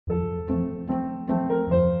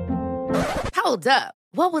Hold up.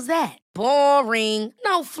 What was that? Boring.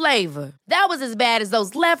 No flavor. That was as bad as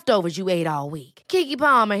those leftovers you ate all week. Keke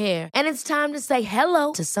Palmer here, and it's time to say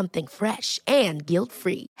hello to something fresh and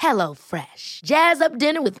guilt-free. Hello Fresh. Jazz up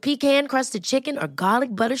dinner with pecan-crusted chicken or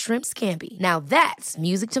garlic butter shrimp scampi. Now that's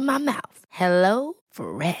music to my mouth. Hello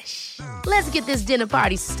Fresh. Let's get this dinner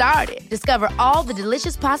party started. Discover all the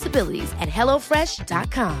delicious possibilities at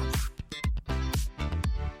hellofresh.com.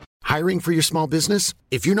 Hiring for your small business?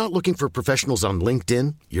 If you're not looking for professionals on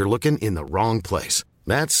LinkedIn, you're looking in the wrong place.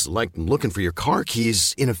 That's like looking for your car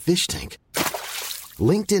keys in a fish tank.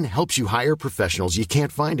 LinkedIn helps you hire professionals you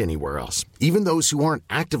can't find anywhere else, even those who aren't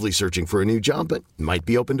actively searching for a new job but might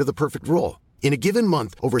be open to the perfect role. In a given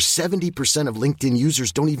month, over 70% of LinkedIn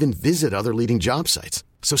users don't even visit other leading job sites.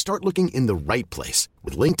 So start looking in the right place.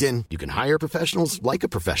 With LinkedIn, you can hire professionals like a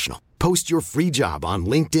professional. Post your free job on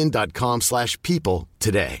linkedin.com/people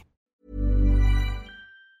today.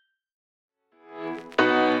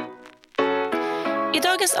 I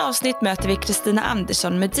dagens avsnitt möter vi Kristina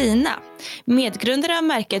Andersson Medina, medgrundare av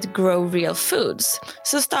märket Grow Real Foods,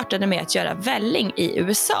 som startade med att göra välling i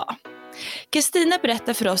USA. Kristina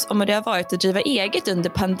berättar för oss om hur det har varit att driva eget under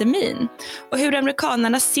pandemin och hur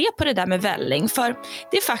amerikanerna ser på det där med välling, för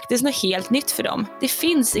det är faktiskt något helt nytt för dem. Det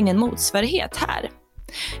finns ingen motsvarighet här.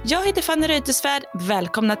 Jag heter Fanny Reuterswärd,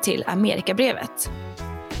 välkomna till Amerikabrevet.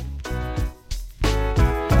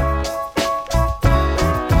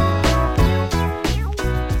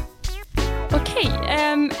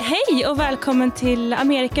 Hej och välkommen till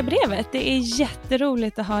Amerikabrevet. Det är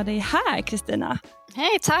jätteroligt att ha dig här, Kristina.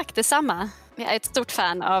 Hej, tack, detsamma. Jag är ett stort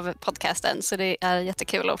fan av podcasten, så det är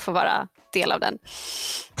jättekul att få vara del av den.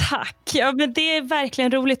 Tack, ja, men det är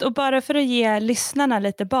verkligen roligt. Och bara för att ge lyssnarna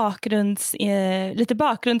lite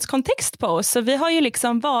bakgrundskontext på oss. Så vi har ju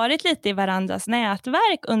liksom varit lite i varandras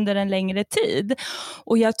nätverk under en längre tid.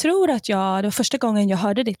 Och jag tror att det var första gången jag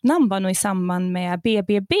hörde ditt namn var nog i samband med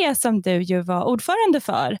BBB som du ju var ordförande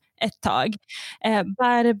för ett tag.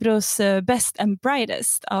 Barbros Best and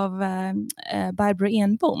Brightest av Barbro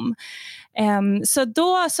Enbom. Så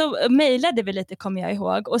då så mejlade vi lite, kommer jag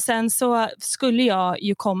ihåg. Och sen så skulle jag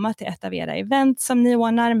ju komma till ett av era event som ni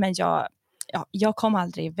ordnar, men jag kom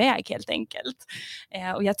aldrig iväg helt enkelt.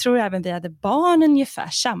 Och jag tror även vi hade barn ungefär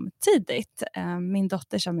samtidigt. Min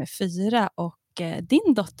dotter som är 4 och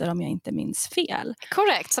din dotter, om jag inte minns fel.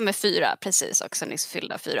 Korrekt, som är 4, precis, också nyss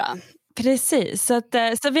fyllda 4. Precis, så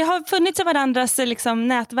vi har funnits i varandras liksom,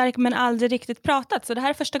 nätverk men aldrig riktigt pratat. Så det här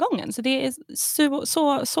är första gången, så det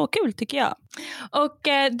är så kul tycker jag. Och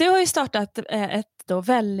du har ju startat ett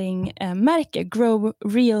vällingmärke, Grow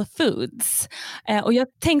Real Foods. Och jag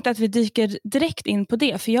tänkte att vi dyker direkt in på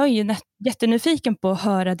det, för jag är ju jättenyfiken på att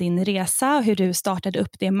höra din resa, hur du startade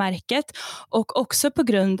upp det märket, och också på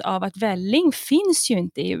grund av att välling finns ju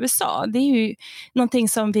inte i USA. Det är ju någonting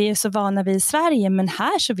som vi är så vana vid i Sverige, men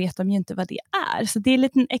här så vet de ju inte vad det är. Så det är en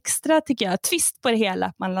liten extra, tycker jag, twist på det hela,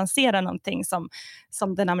 att man lanserar någonting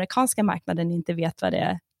som den amerikanska marknaden inte vet vad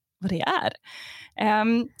det är.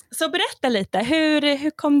 Så berätta lite, hur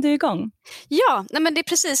kom du igång? Ja, men det är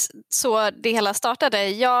precis så det hela startade.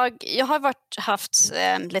 Jag har haft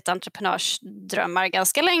lite entreprenörsdrömmar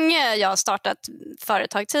ganska länge. Jag har startat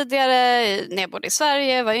företag tidigare när jag bodde i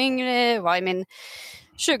Sverige, var yngre, var i min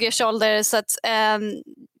 20-årsålder. Så att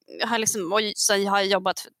jag har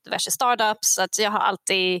jobbat för diverse startups, så att jag har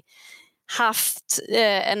alltid haft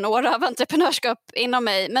en åra av entreprenörskap inom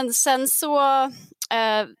mig. Men sen så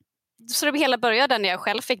det hela började när jag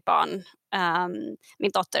själv fick barn,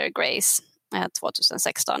 min dotter Grace,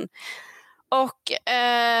 2016. Och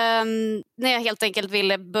när jag helt enkelt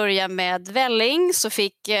ville börja med välling så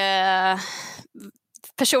fick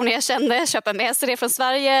personer jag kände köpa med sig det från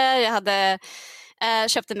Sverige. Jag hade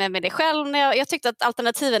köpte med mig det själv. Jag tyckte att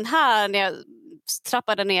alternativen här när jag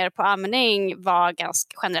trappade ner på amning var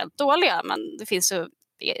ganska generellt dåliga. Men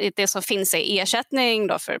det som finns är ersättning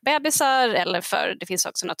då för bebisar, eller det finns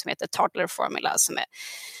också något som heter toddler formula som är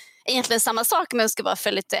egentligen samma sak men ska vara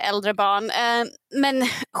för lite äldre barn. Men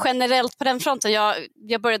generellt på den fronten,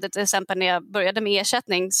 jag började till exempel när jag började med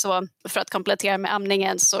ersättning, så för att komplettera med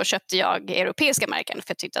amningen så köpte jag europeiska märken för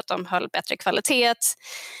jag tyckte att de höll bättre kvalitet.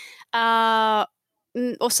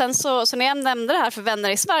 Och sen så när jag nämnde det här för vänner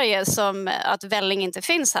i Sverige som att välling inte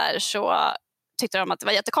finns här, så tyckte de att det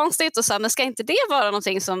var jättekonstigt och sa, men ska inte det vara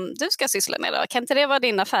någonting som du ska syssla med då? Kan inte det vara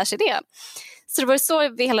din affärsidé? Så det var så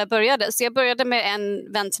vi hela började. Så jag började med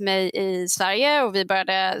en vän till mig i Sverige och vi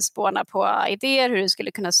började spåna på idéer hur det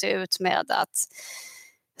skulle kunna se ut med att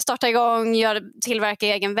starta igång, tillverka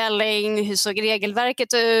egen välling, hur såg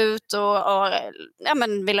regelverket ut och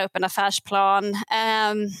vi la upp en affärsplan.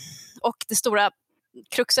 Och det stora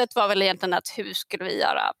kruxet var väl egentligen att hur skulle vi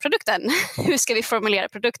göra produkten? Hur ska vi formulera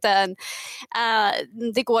produkten?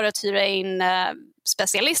 Det går att hyra in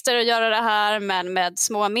specialister att göra det här, men med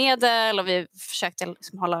små medel, och vi försökte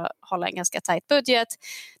liksom hålla en ganska tajt budget.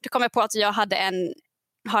 Då kom jag på att jag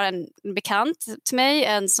har en bekant till mig,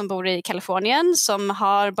 en som bor i Kalifornien, som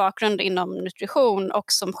har bakgrund inom nutrition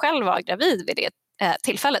och som själv var gravid vid det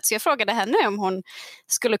tillfället. Så jag frågade henne om hon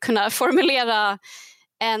skulle kunna formulera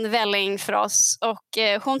en välling för oss, och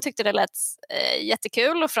hon tyckte det lät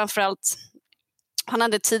jättekul, och framförallt han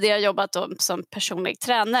hade tidigare jobbat som personlig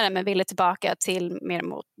tränare men ville tillbaka till mer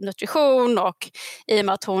mot nutrition, och i och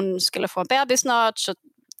med att hon skulle få en bebis snart så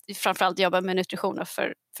framförallt jobba med nutrition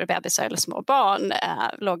för bebisar eller små barn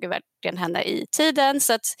låg verkligen henne i tiden,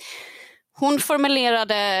 så att hon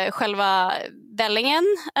formulerade själva vällingen,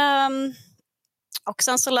 och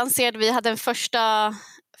sen så lanserade vi, hade en första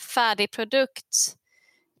färdig produkt.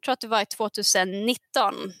 Jag tror att det var i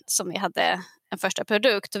 2019 som vi hade en första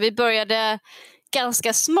produkt, och vi började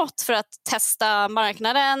ganska smått för att testa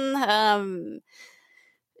marknaden.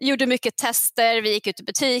 Gjorde mycket tester, vi gick ut i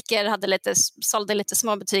butiker, sålde lite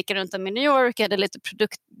små butiker runt om i New York, hade lite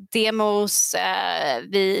produktdemos,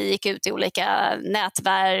 vi gick ut i olika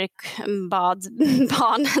nätverk, bad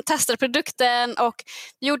barn testa produkten, och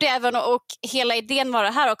gjorde även, och hela idén var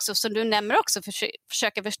det här också som du nämner också,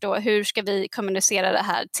 försöka förstå hur ska vi kommunicera det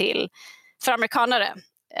här för amerikanare.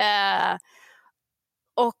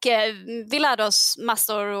 Och vi lärde oss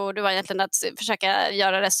massor, och det var egentligen att försöka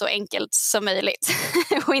göra det så enkelt som möjligt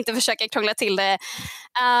och inte försöka krångla till det.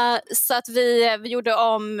 Så att vi gjorde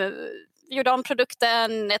om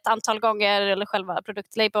produkten ett antal gånger, eller själva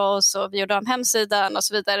produktlabels, och vi gjorde om hemsidan och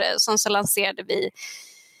så vidare. Sen så lanserade vi,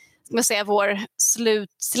 vår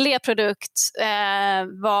slutliga produkt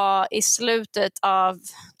var i slutet av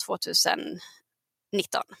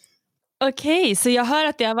 2019. Okej, så jag hör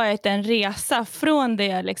att det har varit en resa från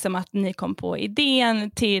det liksom att ni kom på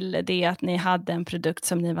idén till det att ni hade en produkt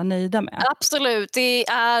som ni var nöjda med. Absolut, det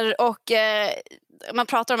är, och man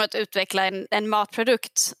pratar om att utveckla en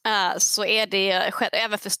matprodukt, så är det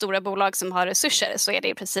även för stora bolag som har resurser, så är det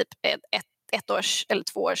i princip ett års eller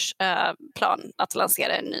 2 års plan att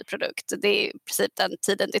lansera en ny produkt. Det är i princip den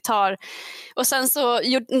tiden det tar. Och sen så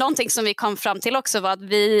någonting som vi kom fram till också var att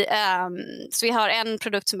så vi har en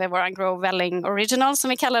produkt som är vår Grow Velling Original som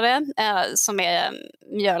vi kallar det, som är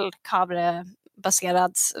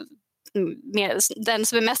mjölk-havre-baserad, den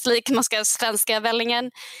som är mest lik svenska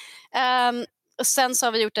vällingen. Och sen så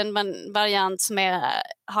har vi gjort en variant som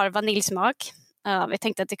har vaniljsmak. Vi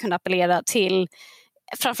tänkte att det kunde appellera till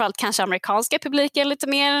framförallt kanske amerikanska publiken lite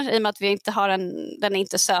mer, i och med att vi inte har den är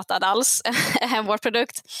inte sötad alls, vår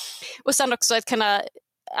produkt. Och sen också att kunna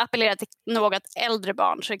appellera till något äldre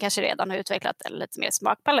barn, så det kanske redan har utvecklat en lite mer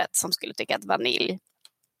smakpalett som skulle tycka att vanilj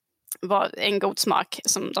var en god smak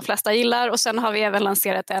som de flesta gillar. Och sen har vi även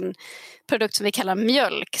lanserat en produkt som vi kallar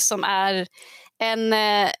mjölk, som är en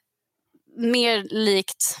mer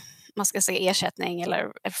likt, man ska säga, ersättning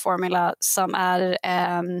eller formula som är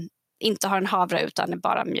inte har en havre utan är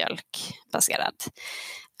bara mjölkbaserad.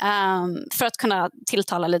 För att kunna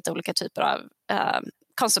tilltala lite olika typer av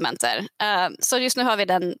konsumenter. Så just nu har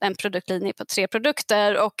vi en produktlinje på 3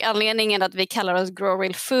 produkter, och anledningen att vi kallar oss Grow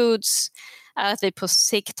Real Foods är att vi på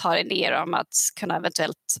sikt har idéer om att kunna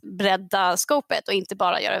eventuellt bredda skopet och inte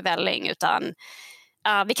bara göra välling, utan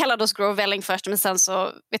vi kallade oss Grow Velling först, men sen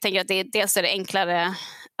så vi tänker att dels är det enklare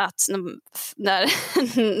att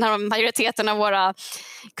när majoriteten av våra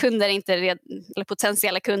kunder eller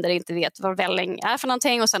potentiella kunder inte vet vad välling är för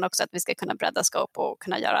någonting, och sen också att vi ska kunna bredda skop och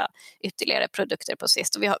kunna göra ytterligare produkter på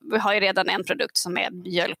sist. Och vi har ju redan en produkt som är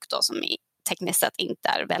mjölk då, som tekniskt sett inte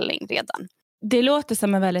är välling redan. Det låter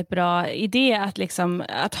som en väldigt bra idé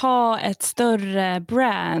att ha ett större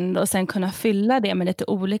brand och sen kunna fylla det med lite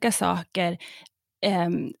olika saker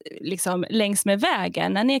längs med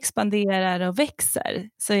vägen när ni expanderar och växer.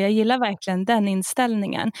 Så jag gillar verkligen den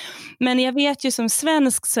inställningen. Men jag vet ju som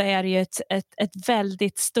svensk så är det ju ett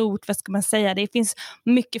väldigt stort, vad ska man säga, det finns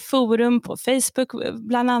mycket forum på Facebook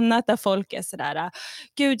bland annat där folk är sådär,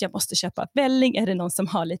 gud jag måste köpa välling, är det någon som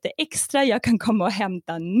har lite extra jag kan komma och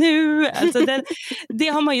hämta nu? Alltså det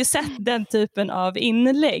har man ju sett, den typen av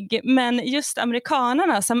inlägg. Men just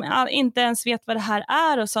amerikanerna som inte ens vet vad det här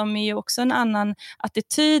är, och som är ju också en annan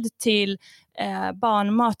attityd till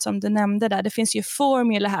barnmat som du nämnde där. Det finns ju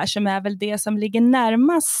formula här som är väl det som ligger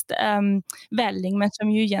närmast välling, men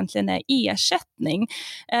som ju egentligen är ersättning.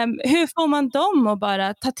 Hur får man dem att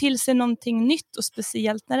bara ta till sig någonting nytt, och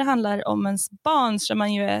speciellt när det handlar om ens barn som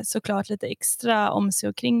man ju är såklart lite extra om sig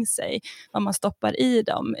och kring sig, vad man stoppar i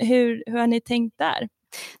dem. Hur har ni tänkt där?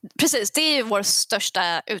 Precis, det är ju vår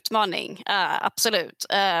största utmaning, absolut.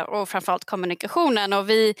 Och framförallt kommunikationen. Och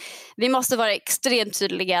vi måste vara extremt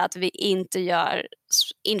tydliga att vi inte gör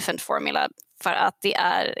infant formula för att det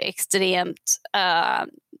är extremt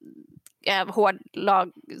hård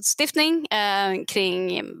lagstiftning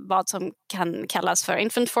kring vad som kan kallas för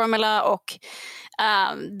infant formula, och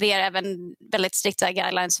det är även väldigt strikta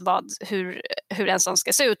guidelines hur en sån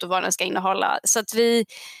ska se ut och vad den ska innehålla. Så att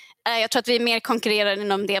jag tror att vi är mer konkurrerar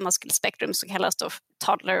inom det muskelspektrum som kallas då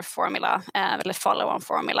toddler formula eller follow-on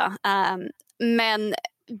formula. Men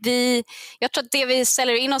jag tror att det vi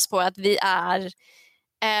säljer in oss på är att vi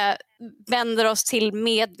vänder oss till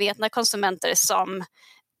medvetna konsumenter som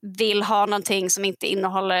vill ha någonting som inte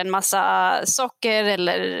innehåller en massa socker,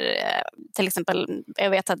 eller till exempel, jag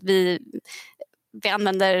vet att vi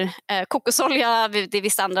använder kokosolja, det är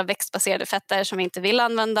vissa andra växtbaserade fetter som vi inte vill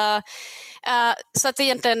använda. Så att det är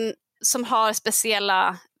egentligen som har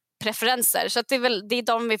speciella preferenser. Så att det är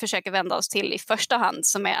de vi försöker vända oss till i första hand,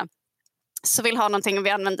 som vill ha någonting, och vi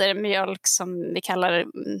använder mjölk som vi kallar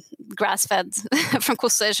grass-fed från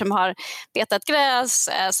kossor som har betat gräs,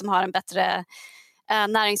 som har en bättre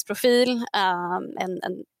näringsprofil än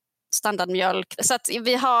standardmjölk. Så att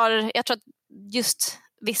jag tror att just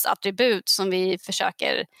vissa attribut som vi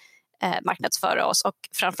försöker marknadsföra oss och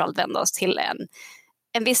framförallt vända oss till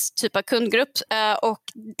en viss typ av kundgrupp. Och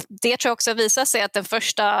det tror jag också visar sig att den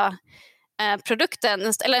första produkten,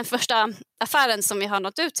 eller den första affären som vi har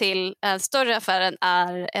nått ut till, större affären,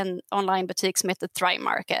 är en onlinebutik som heter Thrive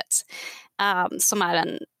Market, som är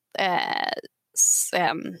en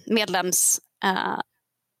medlems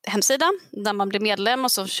hemsida där man blir medlem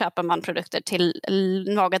och så köper man produkter till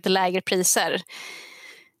något lägre priser.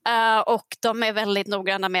 Och de är väldigt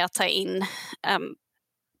noggranna med att ta in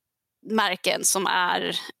märken som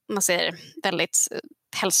är, man säger, väldigt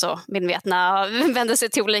hälsomedvetna, vänder sig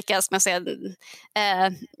till olika, som man säger,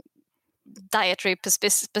 dietary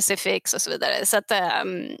specifics och så vidare. Så att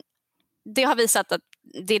det har visat att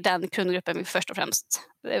det är den kundgruppen vi först och främst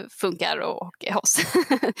funkar och hos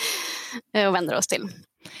och vänder oss till.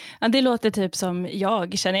 Ja, det låter typ som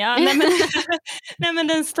jag, känner jag. Nej, men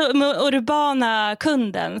den urbana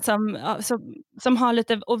kunden som har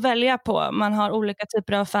lite att välja på. Man har olika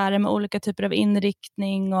typer av affärer med olika typer av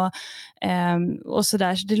inriktning och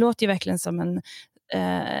sådär. Så det låter ju verkligen som en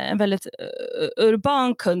väldigt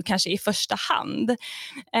urban kund kanske i första hand.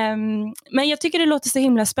 Men jag tycker det låter så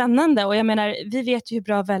himla spännande, och jag menar, vi vet ju hur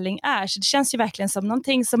bra välling är, så det känns ju verkligen som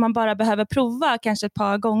någonting som man bara behöver prova kanske ett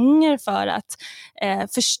par gånger för att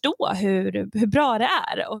förstå hur bra det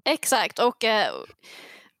är. Exakt, och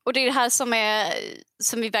det är det här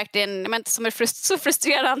som vi verkligen, som är så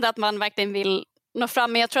frustrerande, att man verkligen vill nå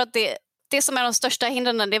fram. Men jag tror att det som är de största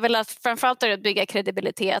hindren, det är väl att framförallt att bygga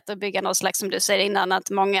kredibilitet och bygga något slags, som du säger innan, att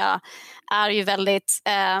många är ju väldigt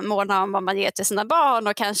måna om vad man ger till sina barn,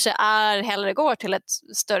 och kanske hellre går till ett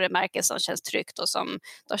större märke som känns tryggt och som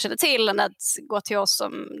de känner till, än att gå till oss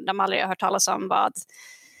som de aldrig har hört talas om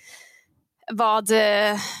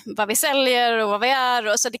vad vi säljer och vad vi är.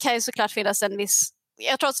 Och så det kan ju såklart finnas en viss,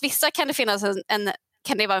 jag tror att vissa kan det finnas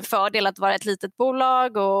kan det vara en fördel att vara ett litet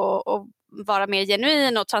bolag och vara mer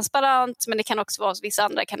genuin och transparent, men det kan också vara, hos vissa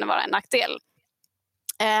andra kan det vara en nackdel.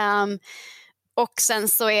 Och sen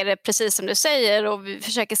så är det precis som du säger, och vi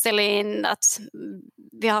försöker ställa in att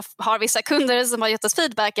vi har vissa kunder som har gett oss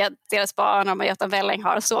feedback att deras barn, om man gett en välling,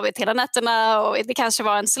 har sovit hela nätterna, och det kanske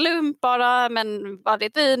var en slump bara, men vad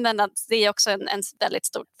vet vi, men att det är också en väldigt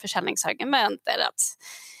stort försäljningsargument, är att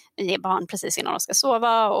ge barn precis innan de ska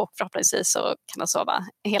sova, och förhoppningsvis så kan de sova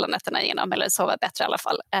hela nätterna igenom, eller sova bättre i alla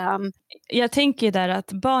fall. Jag tänker ju där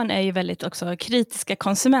att barn är ju väldigt också kritiska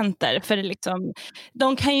konsumenter, för liksom,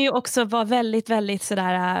 de kan ju också vara väldigt, väldigt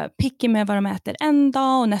sådär picky med vad de äter en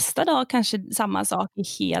dag, och nästa dag kanske samma sak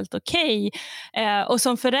är helt okej. Och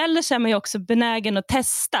som förälder så är man ju också benägen att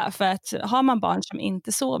testa, för att har man barn som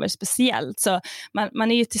inte sover speciellt, så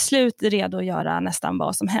man är ju till slut redo att göra nästan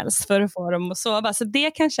vad som helst för att få dem att sova. Så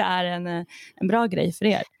det kanske är en bra grej för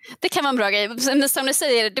er. Det kan vara en bra grej. Som du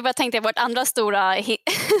säger, det var, tänkte jag, vårt andra stora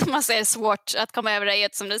man säger svårt att komma över, är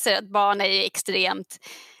att, som du säger, att barn är extremt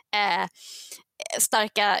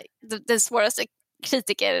starka, den svåraste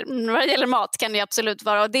kritiker vad det gäller mat kan det absolut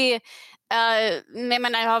vara. Och det,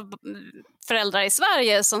 jag har föräldrar i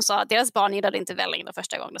Sverige som sa att deras barn gillade inte välling den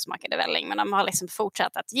första gången de smakade välling, men de har liksom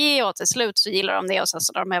fortsatt att ge, och till slut så gillar de det, och sen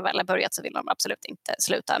så när de har väl börjat så vill de absolut inte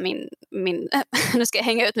sluta. Nu ska jag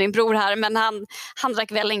hänga ut min bror här, men han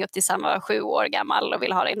drack välling upp tills han var 7 år gammal och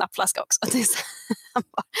vill ha det i nappflaska också.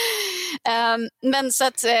 Men så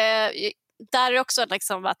att där är det också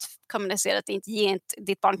liksom att kommunicera att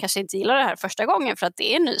ditt barn kanske inte gillar det här första gången för att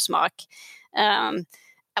det är en ny smak.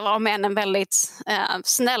 Om en väldigt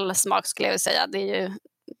snäll smak skulle jag vilja säga. Det är ju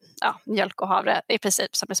mjölk och havre i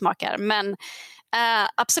princip som det smakar. Men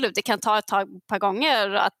absolut, det kan ta ett par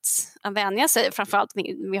gånger att vänja sig. Framförallt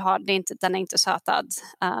den är inte sötad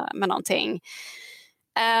med någonting.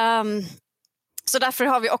 Så därför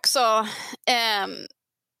har vi också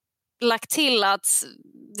lagt till att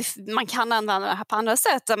man kan använda det här på andra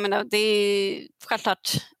sätt. Jag menar,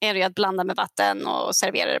 självklart är det att blanda med vatten och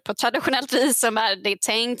servera det på ett traditionellt vis som det är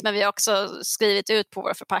tänkt. Men vi har också skrivit ut på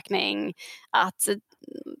vår förpackning att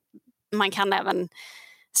man kan även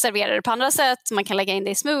servera det på andra sätt. Man kan lägga in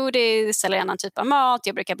det i smoothies eller annan typ av mat.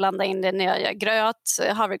 Jag brukar blanda in det när jag gör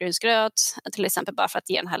gröt, havregrynsgröt till exempel, bara för att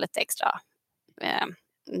ge den här lite extra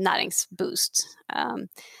näringsboost.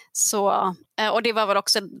 Och det var väl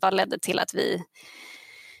också vad ledde till att vi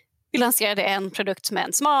lanserade en produkt med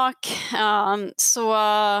en smak.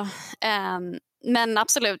 Men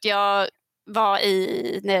absolut, jag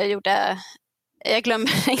gjorde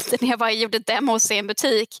demos i en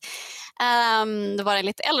butik. Det var en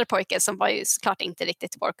lite äldre pojke som var ju såklart inte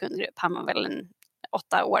riktigt vår kundgrupp. Han var väl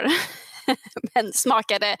 8 år. Men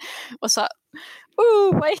smakade och sa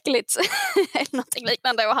vad äckligt eller någonting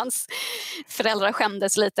liknande, och hans föräldrar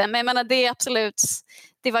skämdes lite. Men jag menar, det är absolut,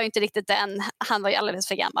 det var ju inte riktigt den. Han var ju alldeles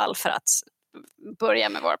för gammal för att börja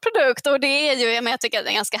med vår produkt, och det är ju, jag tycker att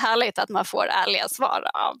det är ganska härligt att man får ärliga svar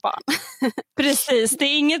av barn. Precis, det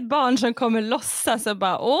är inget barn som kommer låtsas och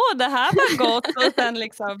bara det här var gott och sen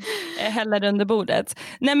liksom häller under bordet.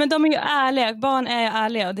 Nej, men de är ju ärliga, barn är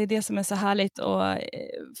ärliga, och det är det som är så härligt. Och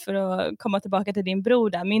för att komma tillbaka till din bror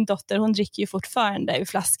där, min dotter, hon dricker ju fortfarande ur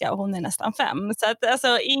flaska och hon är nästan 5, så att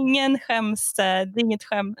alltså ingen skäms, det är inget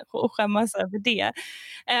att skämmas över det.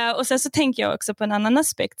 Och sen så tänker jag också på en annan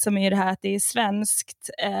aspekt som är det här att det är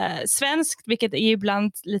svenskt, vilket är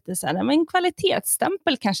ibland lite så här, en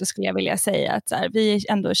kvalitetsstämpel kanske skulle jag vilja säga, att så här, vi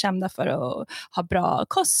är ändå kända för att ha bra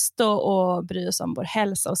kost och bry oss om vår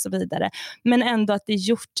hälsa och så vidare, men ändå att det är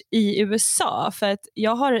gjort i USA, för att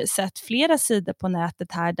jag har sett flera sidor på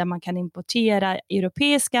nätet här där man kan importera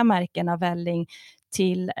europeiska märken av välling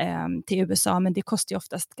till USA, men det kostar ju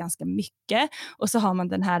oftast ganska mycket, och så har man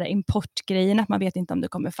den här importgrejen att man vet inte om det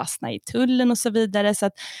kommer fastna i tullen och så vidare, så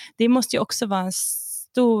att det måste ju också vara en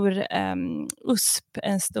stor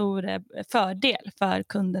en stor fördel för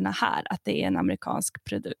kunderna här att det är en amerikansk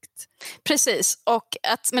produkt. Precis,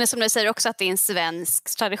 men som du säger också att det är en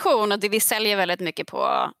svensk tradition, och det vi säljer väldigt mycket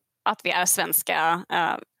på att vi är svenska,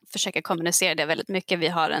 försöker kommunicera det väldigt mycket. Vi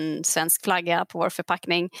har en svensk flagga på vår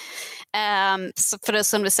förpackning. Så för det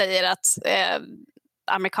som du säger att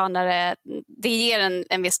amerikanare, det ger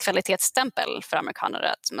en viss kvalitetsstämpel för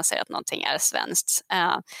amerikanare att man säger att någonting är svenskt.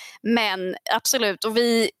 Men absolut, och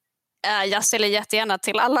jag säljer jättegärna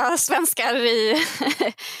till alla svenskar i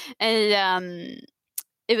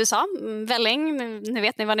USA, välling, nu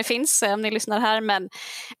vet ni var ni finns om ni lyssnar här, men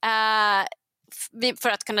för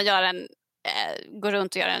att kunna gå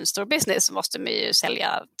runt och göra en stor business så måste man ju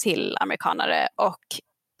sälja till amerikanare, och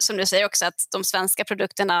som du säger också att de svenska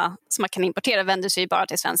produkterna som man kan importera vänder sig ju bara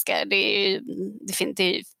till svenskar. Det är ju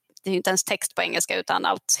inte ens text på engelska, utan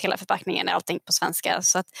hela förpackningen är allting på svenska,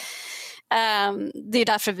 så att det är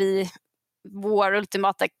därför vår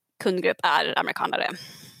ultimata kundgrupp är amerikanare.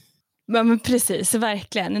 Ja, men precis,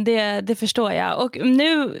 verkligen. Det förstår jag. Och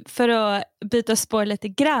nu, för att byta spår lite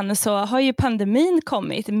grann, så har ju pandemin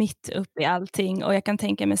kommit mitt upp i allting, och jag kan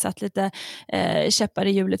tänka mig satt lite käppar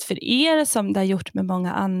i hjulet för er som det har gjort med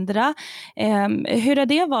många andra. Hur har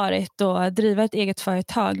det varit att driva ett eget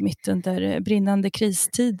företag mitt under brinnande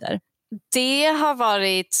kristider? Det har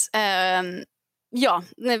varit,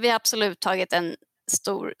 vi har absolut tagit en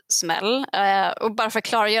stor smäll. Och bara för att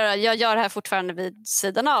klargöra, jag gör det här fortfarande vid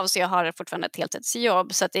sidan av, så jag har fortfarande ett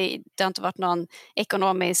heltidsjobb, så att det har inte varit någon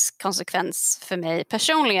ekonomisk konsekvens för mig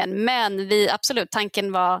personligen, men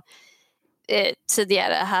tanken var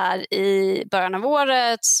tidigare här i början av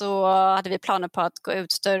året så hade vi planer på att gå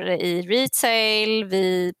ut större i retail.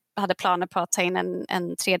 Vi hade planer på att ta in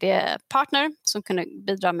en tredje partner som kunde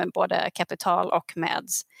bidra med både kapital och med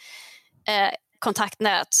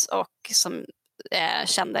kontaktnät, och som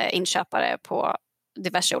kände inköpare på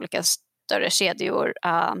diverse olika större kedjor.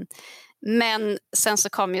 Men sen så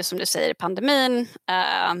kom ju, som du säger, pandemin.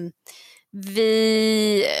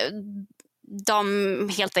 De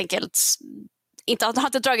helt enkelt har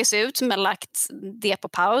inte dragits ut, men lagt det på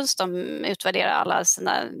paus. De utvärderar alla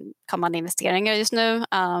sina kommande investeringar just nu.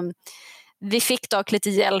 Vi fick dock lite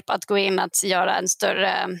hjälp att gå in att göra en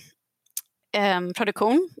större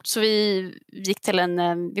produktion. Så vi gick till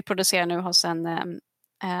vi producerar nu hos en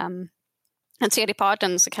tredje part,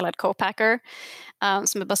 en så kallad co-packer,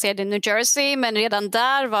 som är baserad i New Jersey. Men redan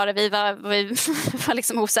där var vi var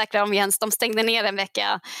liksom osäkra om de stängde ner en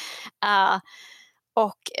vecka.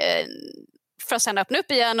 För att sen öppna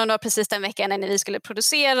upp igen, och då precis den veckan när vi skulle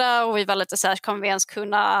producera, och vi var lite så här, kommer vi ens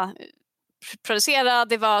kunna producera?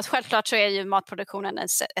 Det var självklart, så är ju matproduktionen en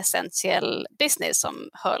essentiell business som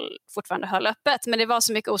fortfarande höll öppet, men det var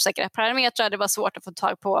så mycket osäkra parametrar, det var svårt att få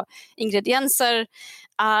tag på ingredienser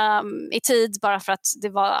i tid, bara för att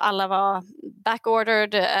alla var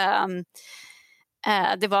backordered,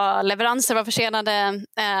 det var leveranser var försenade.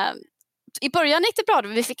 I början gick det bra,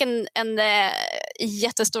 vi fick en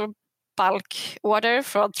jättestor bulk-order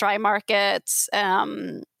från Thrive Market,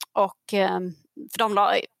 för de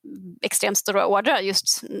la extremt stora order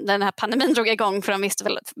just när den här pandemin drog igång, för de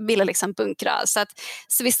ville liksom bunkra. Så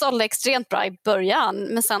vi sålde extremt bra i början,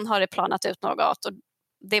 men sen har det planat ut något, och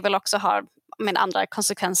det väl också har andra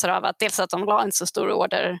konsekvenser av att dels att de la en så stor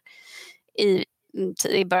order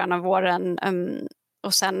i början av våren,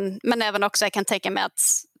 och sen, men även också jag kan tänka mig att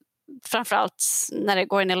framförallt när det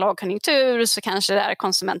går in i lågkonjunktur så kanske det är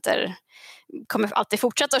konsumenter kommer alltid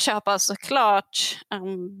fortsätta att köpa såklart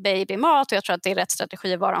babymat, och jag tror att det är rätt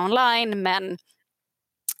strategi att vara online, men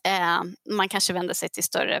man kanske vänder sig till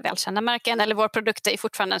större välkända märken, eller vår produkt är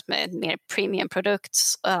fortfarande en mer premium produkt.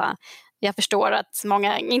 Jag förstår att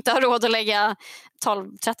många inte har råd att lägga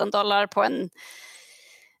 $12-13 på en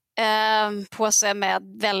påse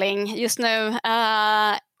med välling just nu,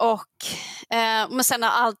 men sen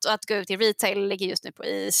allt att gå ut i retail ligger just nu på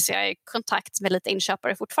is. Jag är i kontakt med lite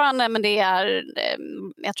inköpare fortfarande, men det är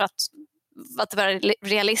jag tror att det var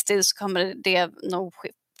realistiskt kommer det nog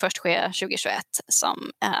först ske 2021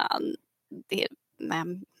 som det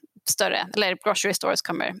större eller grocery stores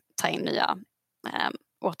kommer ta in nya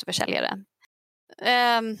återförsäljare.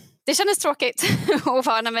 Det kändes tråkigt att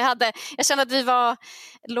vara när jag kände att vi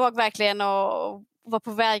låg verkligen och var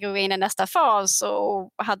på väg att gå in i nästa fas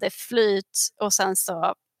och hade flyt, och sen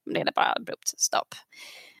så blev det bara abrupt stopp.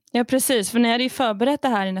 Ja, precis. För ni hade ju förberett det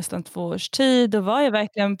här i nästan 2 års tid och var ju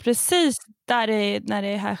verkligen precis när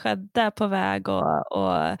det här skedde på väg och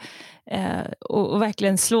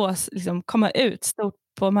verkligen komma ut stort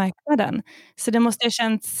på marknaden. Så det måste ju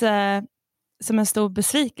känts som en stor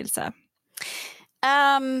besvikelse.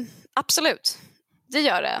 Absolut, det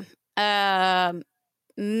gör det.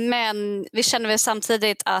 Men vi känner väl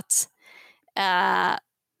samtidigt att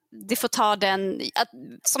det får ta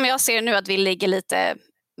som jag ser nu, att vi ligger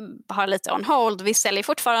har lite on hold. Vi säljer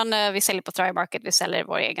fortfarande, vi säljer på Thrive Market, vi säljer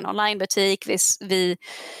vår egen onlinebutik.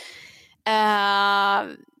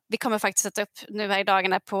 Vi kommer faktiskt sätta upp nu här i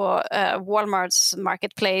dagarna på Walmarts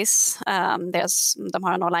marketplace. De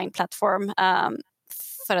har en online-plattform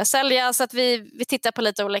för att sälja, så att vi tittar på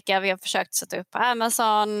lite olika. Vi har försökt sätta upp på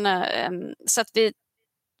Amazon, så att vi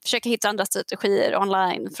försöker hitta andra strategier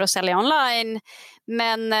online för att sälja online.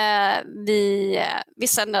 Men vi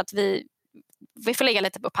känner att vi får lägga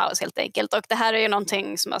lite på paus helt enkelt. Och det här är ju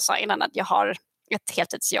någonting som jag sa innan, att jag har ett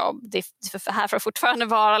heltidsjobb. Det här får fortfarande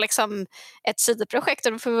vara liksom ett sidoprojekt,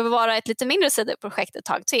 och det får vara ett lite mindre sidoprojekt ett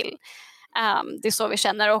tag till. Det är så vi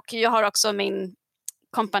känner. Och jag har också min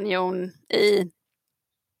kompanjon i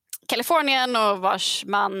Kalifornien, och vars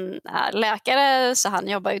man är läkare, så han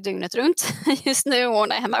jobbar ju dygnet runt just nu, och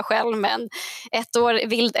hon är hemma själv med en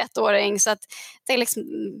vild ettåring, så att det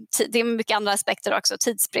är mycket andra aspekter också,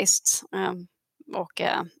 tidsbrist,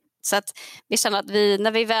 så att vi känner att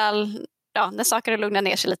när saker lugnar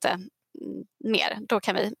ner sig lite mer, då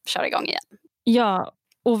kan vi köra igång igen. Ja,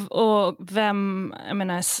 och vem, jag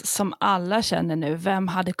menar, som alla känner nu, vem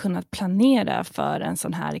hade kunnat planera för en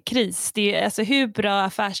sån här kris? Det är alltså hur bra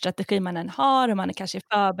affärsstrategi man än har, och man är kanske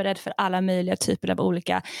förberedd för alla möjliga typer av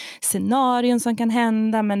olika scenarion som kan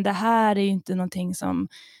hända, men det här är ju inte någonting som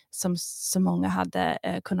så många hade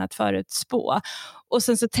kunnat förutspå. Och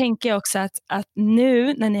sen så tänker jag också att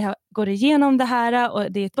nu när ni går igenom det här,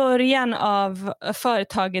 och det är början av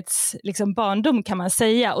företagets barndom kan man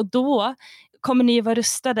säga, och då kommer ni vara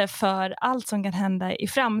rustade för allt som kan hända i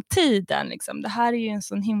framtiden. Det här är ju en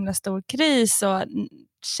sån himla stor kris, och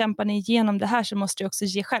kämpar ni igenom det här så måste det också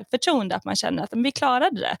ge självförtroende, att man känner att vi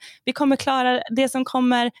klarade det. Vi kommer klara det som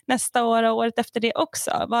kommer nästa år och året efter det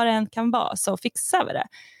också. Vad det än kan vara, så fixar vi det.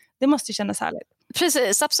 Det måste ju kännas härligt.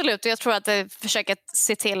 Precis, absolut. Jag tror att det försöker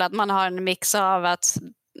se till att man har en mix av att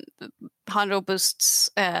ha en robust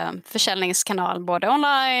försäljningskanal både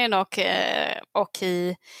online och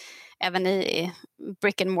i även i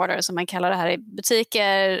brick and mortar som man kallar det här i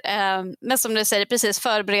butiker. Men som du säger, precis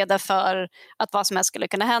förbereda för att vad som helst skulle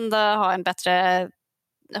kunna hända,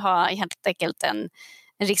 ha helt enkelt en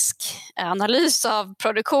riskanalys av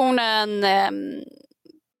produktionen.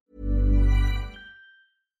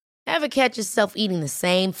 Ever catch yourself eating the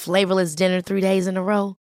same flavorless dinner 3 days in a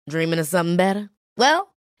row? Dreaming of something better? Well,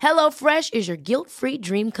 HelloFresh is your guilt-free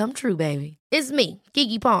dream come true, baby. It's me,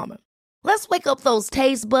 Keke Palmer. Let's wake up those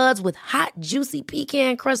taste buds with hot, juicy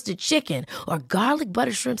pecan-crusted chicken or garlic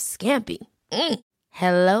butter shrimp scampi.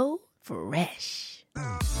 Hello Fresh.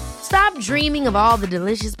 Stop dreaming of all the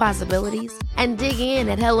delicious possibilities and dig in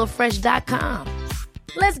at HelloFresh.com.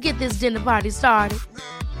 Let's get this dinner party started.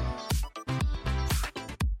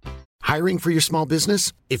 Hiring for your small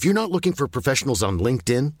business? If you're not looking for professionals on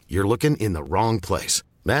LinkedIn, you're looking in the wrong place.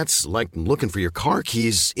 That's like looking for your car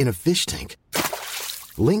keys in a fish tank.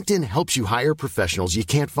 LinkedIn helps you hire professionals you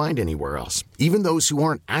can't find anywhere else, even those who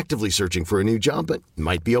aren't actively searching for a new job but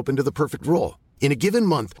might be open to the perfect role. In a given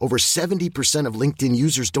month, over 70% of LinkedIn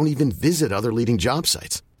users don't even visit other leading job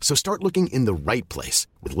sites. So start looking in the right place.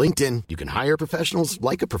 With LinkedIn, you can hire professionals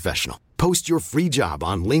like a professional. Post your free job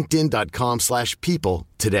on linkedin.com/people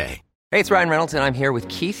today. Hey, it's Ryan Reynolds, and I'm here with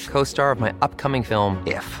Keith, co-star of my upcoming film,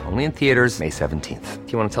 If, only in theaters May 17th.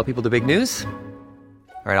 Do you want to tell people the big news?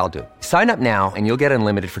 All right, I'll do it. Sign up now and you'll get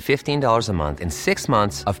unlimited for $15 a month and 6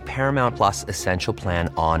 months of Paramount Plus Essential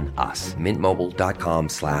Plan on us.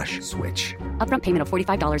 MintMobile.com/switch. Upfront payment of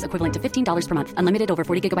 $45 equivalent to $15 per month. Unlimited over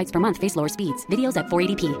 40 gigabytes per month. Face lower speeds. Videos at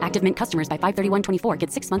 480p. Active Mint customers by 531.24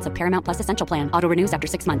 get 6 months of Paramount Plus Essential Plan. Auto renews after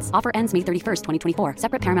 6 months. Offer ends May 31st, 2024.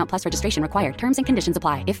 Separate Paramount Plus registration required. Terms and conditions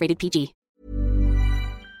apply if rated PG.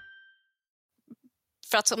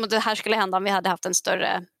 För att om det här skulle hända om vi hade haft en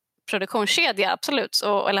större produktionskedja, absolut,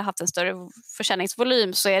 eller haft en större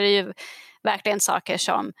försäljningsvolym, så är det ju verkligen saker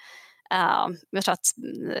som jag tror att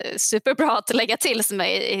superbra att lägga till som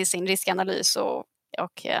i sin riskanalys och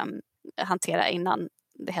hantera innan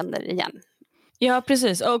det händer igen. Ja,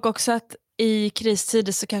 precis. Och också att i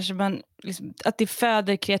kristider så kanske man liksom, att det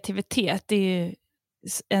föder kreativitet. Det är ju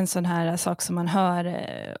en sån här sak som man hör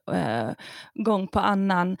gång på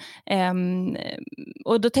annan.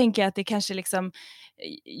 Och då tänker jag att det kanske liksom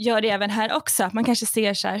gör det även här också. Att man kanske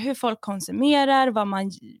ser så här hur folk konsumerar,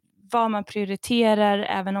 vad man prioriterar,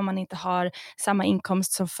 även om man inte har samma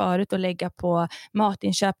inkomst som förut att lägga på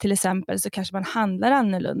matinköp till exempel, så kanske man handlar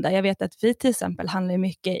annorlunda. Jag vet att vi till exempel handlar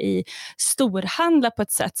mycket i storhandlar på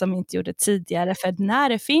ett sätt som vi inte gjorde tidigare, för när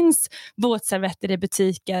det finns våtservetter i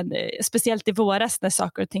butiken, speciellt i våras när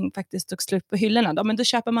saker och ting faktiskt tog slut på hyllorna, men då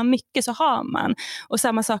köper man mycket, så har man. Och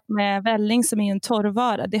samma sak med välling som är en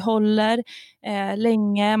torrvara, det håller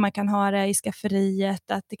länge, man kan ha det i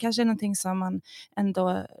skafferiet, att det kanske är någonting som man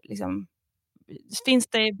ändå liksom, finns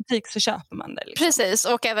det i butik så köper man det. Liksom. Precis,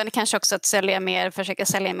 och även kanske också att försöka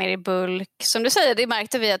sälja mer i bulk. Som du säger, det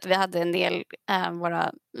märkte vi att vi hade en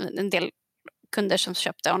del kunder som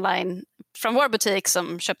köpte online från vår butik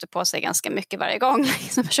som köpte på sig ganska mycket varje gång.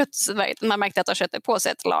 Man märkte att de köpte på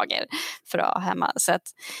sig ett lager för att ha hemma. Så att,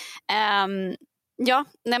 ja,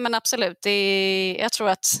 nej men absolut. Jag tror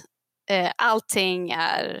att allting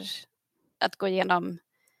är att gå igenom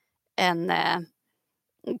en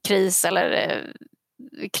kris eller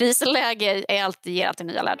krisläge ger alltid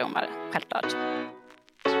nya lärdomar, självklart.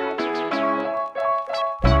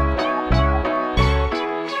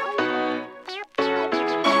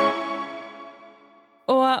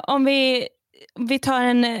 Och om vi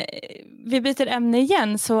byter ämne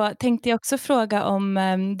igen, så tänkte jag också fråga om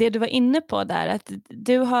det du var inne på där, att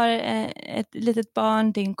du har ett litet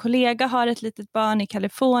barn, din kollega har ett litet barn i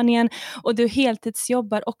Kalifornien och du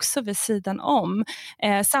heltidsjobbar också vid sidan om,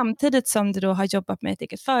 samtidigt som du då har jobbat med ett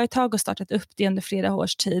eget företag och startat upp det under flera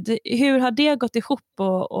års tid. Hur har det gått ihop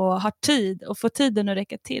och har tid och få tiden att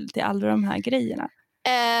räcka till alla de här grejerna?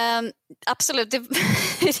 Absolut, det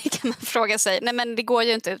kan man fråga sig. Nej, men det går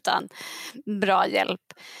ju inte utan bra hjälp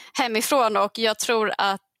hemifrån, och jag tror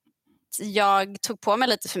att jag tog på mig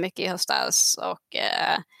lite för mycket i höstas och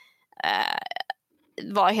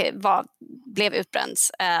blev utbränd.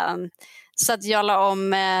 Så att jag la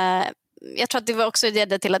om, jag tror att det var också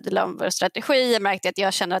ledde till att vi la om vår strategi. Jag märkte att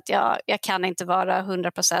jag känner att jag kan inte vara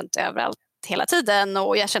 100% överallt hela tiden,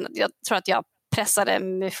 och jag tror att jag pressade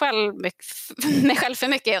mig själv för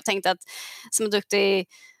mycket. Jag tänkte att som en duktig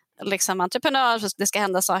liksom, entreprenör, så det ska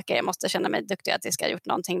hända saker. Jag måste känna mig duktig, att jag ska ha gjort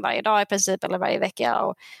någonting varje dag i princip, eller varje vecka.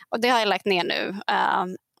 Och det har jag lagt ner nu.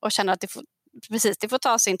 Och känner att det får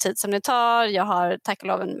ta sin tid som det tar. Jag har tack och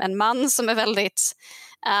lov en man som är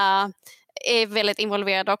väldigt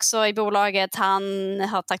involverad också i bolaget. Han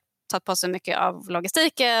har tagit på sig mycket av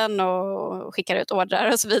logistiken och skickar ut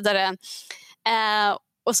ordrar och så vidare.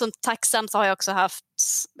 Och som tacksamt så har jag också haft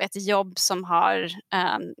ett jobb som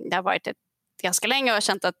det har varit ganska länge och jag har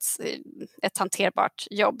känt att ett hanterbart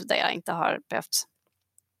jobb där jag inte har behövt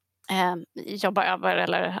jobba över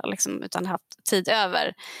eller liksom, utan haft tid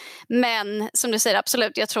över. Men som du säger,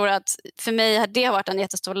 absolut, jag tror att för mig har det varit en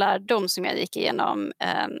jättestor lärdom som jag gick igenom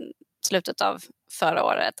slutet av förra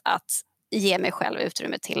året, att ge mig själv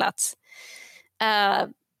utrymme till att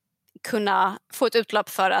kunna få ett utlopp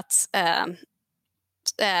för att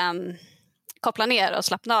koppla ner och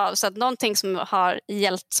slappna av. Så att någonting som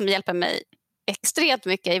hjälper mig extremt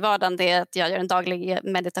mycket i vardagen, det är att jag gör en daglig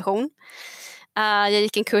meditation. Jag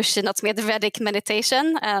gick en kurs i något som heter Vedic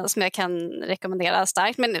Meditation som jag kan rekommendera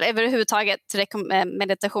starkt. Men överhuvudtaget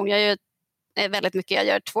meditation, jag gör väldigt mycket. Jag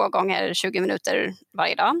gör 2 gånger 20 minuter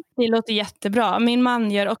varje dag. Det låter jättebra. Min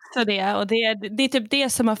man gör också det. Och det är typ det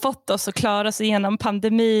som har fått oss att klara oss igenom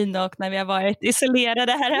pandemin och när vi har varit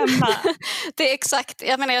isolerade här hemma. Det är exakt.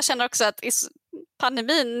 Jag känner också att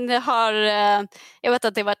pandemin jag vet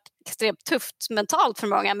att det har varit extremt tufft mentalt för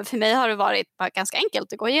många, men för mig har det varit bara ganska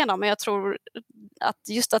enkelt att gå igenom. Men jag tror att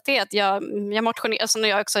just att jag motionerar,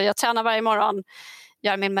 alltså jag tränar varje morgon,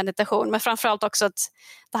 gör min meditation, men framförallt också att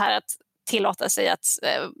det här att tillåta sig att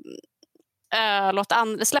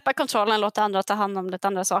släppa kontrollen, låta andra ta hand om lite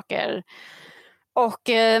andra saker. Och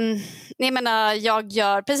jag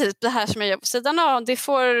gör precis det här som jag gör på sidan av. Det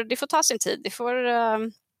får ta sin tid.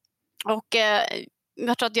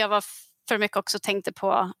 Jag tror att jag var för mycket också tänkte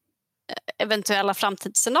på eventuella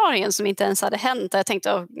framtidsscenarier som inte ens hade hänt. Jag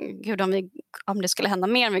tänkte, gud, om det skulle hända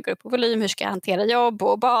mer, om vi går upp på volym, hur ska jag hantera jobb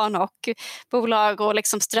och barn och bolag, och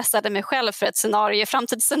liksom stressade mig själv för ett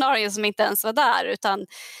framtidsscenario som inte ens var där. Utan,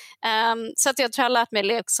 så att jag tror jag har lärt mig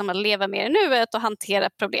liksom att leva mer i nuet och hantera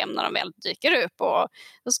problem när de väl dyker upp. Och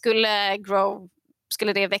då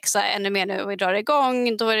skulle det växa ännu mer nu och dra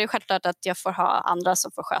igång, då är det självklart att jag får ha andra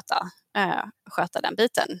som får sköta den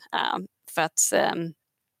biten. För att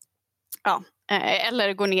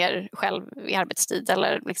eller gå ner själv i arbetstid,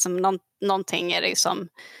 eller liksom någonting är det som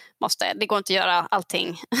det går inte att göra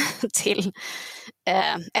allting till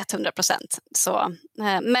 100%. Så,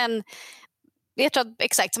 men jag tror att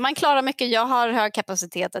exakt, man klarar mycket. Jag har hög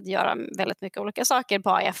kapacitet att göra väldigt mycket olika saker,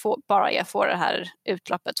 bara jag får det här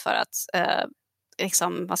utloppet för att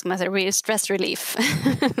liksom, vad ska man säga, stress relief.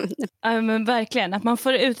 Ja, men verkligen, att man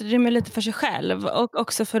får utrymme lite för sig själv och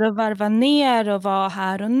också för att varva ner och vara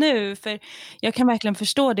här och nu. För jag kan verkligen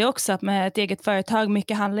förstå det också, att med ett eget företag,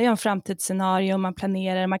 mycket handlar ju om framtidsscenario, man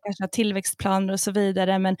planerar, man kanske har tillväxtplaner och så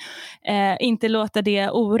vidare, men inte låta det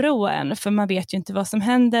oroa en, för man vet ju inte vad som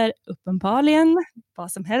händer, uppenbarligen,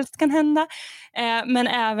 vad som helst kan hända, men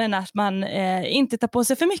även att man inte tar på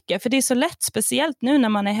sig för mycket, för det är så lätt, speciellt nu när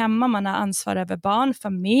man är hemma, man har ansvar över barn,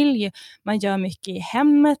 familj, man gör mycket i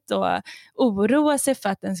hemmet och oroar sig för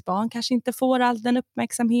att ens barn kanske inte får all den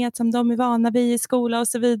uppmärksamhet som de är vana vid i skola och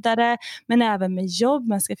så vidare, men även med jobb,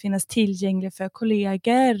 man ska finnas tillgänglig för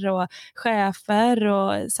kollegor och chefer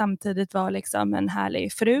och samtidigt vara liksom en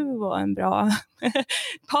härlig fru och en bra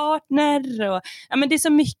partner och, ja, men det är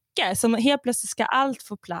så mycket som helt plötsligt ska allt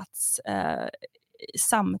få plats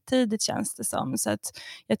samtidigt, känns det som. Så att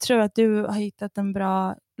jag tror att du har hittat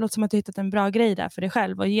låter som att du har hittat en bra grej där för dig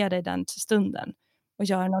själv och ge dig den stunden och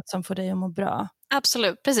göra något som får dig att må bra.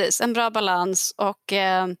 Absolut, precis. En bra balans och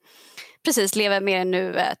precis leva mer i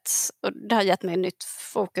nuet. Och det har gett mig nytt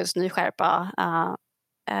fokus, ny skärpa.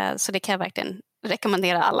 Så det kan jag verkligen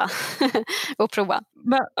rekommendera alla att prova.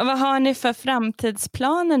 Vad har ni för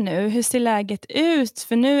framtidsplaner nu? Hur ser läget ut?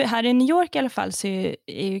 För nu här i New York i alla fall så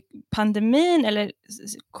är pandemin, eller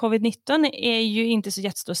covid-19 är ju inte så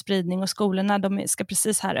jättestor spridning, och skolorna de ska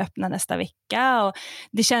precis här öppna nästa vecka, och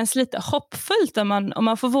det känns lite hoppfullt om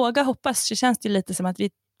man får våga hoppas, så känns det lite som att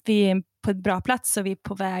vi är på ett bra plats och vi är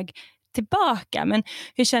på väg tillbaka. Men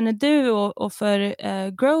hur känner du och för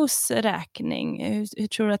Grows räkning? Hur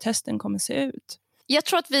tror du att hösten kommer se ut? Jag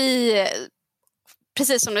tror att vi,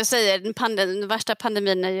 precis som du säger, den värsta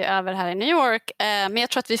pandemin är ju över här i New York. Men jag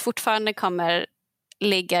tror att vi fortfarande kommer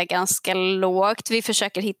ligga ganska lågt. Vi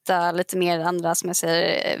försöker hitta lite mer andra, som jag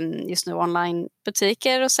säger, just nu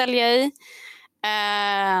online-butiker att sälja i.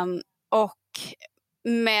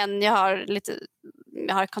 Men jag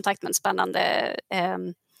har kontakt med en spännande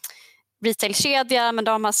retailkedja, men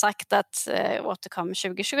de har sagt att återkom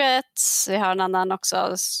 2021. Vi har en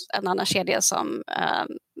annan kedja som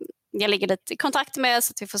jag ligger lite i kontakt med,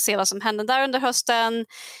 så att vi får se vad som händer där under hösten.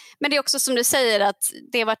 Men det är också som du säger att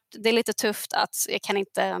det är lite tufft att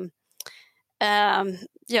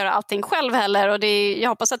göra allting själv heller. Och jag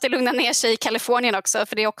hoppas att det lugnar ner sig i Kalifornien också,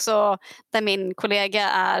 för det är också där min kollega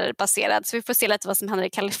är baserad. Så vi får se lite vad som händer i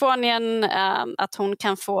Kalifornien, att hon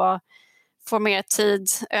kan få mer tid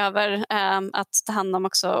över att ta hand om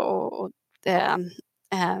också och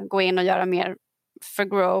gå in och göra mer för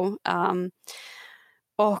Grow.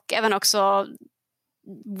 Och även också,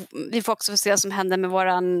 vi får också se vad som händer med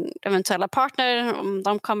våran eventuella partner, om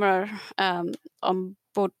de kommer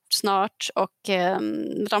ombord snart. Och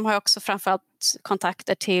de har också framförallt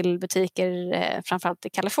kontakter till butiker framförallt i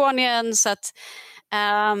Kalifornien. Så att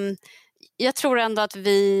jag tror ändå att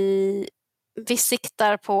vi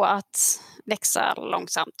siktar på att växa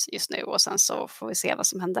långsamt just nu, och sen så får vi se vad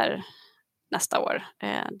som händer nästa år.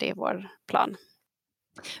 Det är vår plan.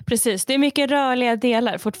 Precis, det är mycket rörliga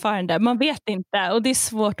delar fortfarande. Man vet inte, och det är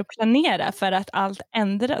svårt att planera för att allt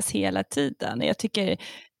ändras hela tiden. Jag tycker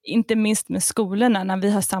inte minst med skolorna, när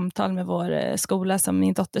vi har samtal med vår skola som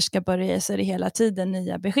min dotter ska börja i, så är det hela tiden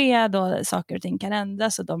nya besked och saker och ting kan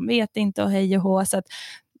ändras och de vet inte och hej och hå. Så att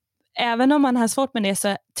även om man har svårt med det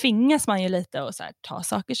så tvingas man ju lite att så här, ta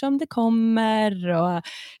saker som det kommer och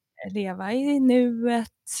leva i nuet.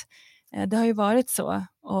 Det har ju varit så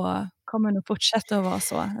och kommer nog fortsätta att vara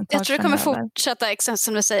så en tag. Jag tror det kommer fortsätta, exakt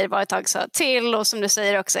som du säger, vara ett tag så till, och som du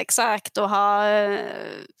säger också exakt, och ha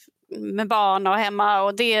med barn och hemma,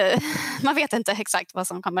 och det, man vet inte exakt vad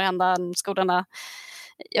som kommer hända i skolorna.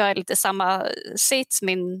 Jag är lite samma sits.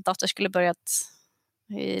 Min dotter skulle börjat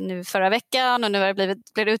nu förra veckan och nu har det blivit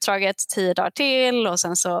utdraget 10 dagar till, och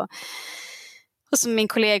sen så, och som min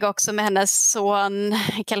kollega också med hennes son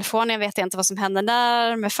i Kalifornien, vet jag inte vad som händer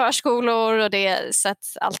där med förskolor, och det är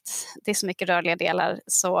så mycket rörliga delar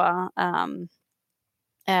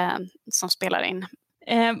som spelar in.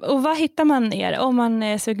 Och vad hittar man er om man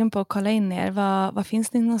är sugen på att kolla in er? Vad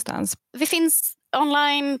finns ni någonstans? Vi finns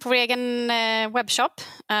online på vår egen webbshop,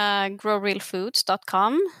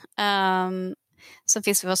 growrealfoods.com. Så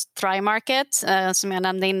finns vi hos Thrive Market, som jag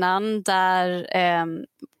nämnde innan.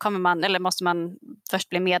 Där måste man först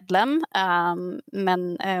bli medlem.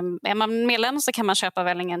 Men är man medlem så kan man köpa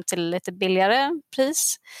vällingen till lite billigare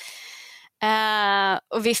pris.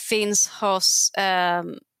 Och vi finns hos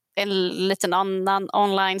en liten annan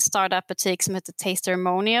online startup-butik som heter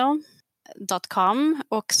tastermonio.com.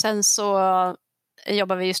 Och sen så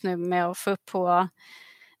jobbar vi just nu med att få upp på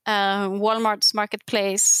Walmarts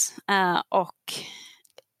Marketplace och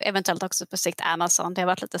eventuellt också på sikt Amazon. Det har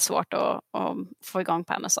varit lite svårt att få igång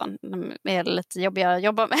på Amazon. Det är lite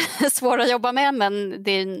svåra att jobba med, men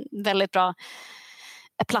det är en väldigt bra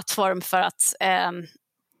plattform för att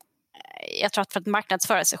jag tror att för att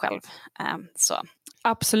marknadsföra sig själv. Så.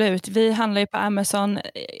 Absolut, vi handlar ju på Amazon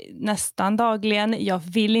nästan dagligen. Jag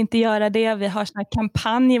vill inte göra det. Vi har såna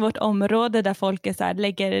kampanj i vårt område där folk är så här,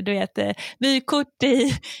 lägger vykort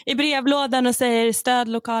i brevlådan och säger stöd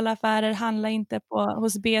lokala affärer, handla inte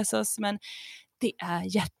hos Bezos. Men det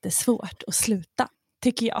är jättesvårt att sluta,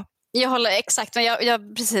 tycker jag. Jag håller exakt,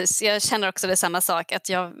 men precis, jag känner också det samma sak, att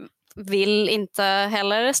jag vill inte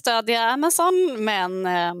heller stödja Amazon, men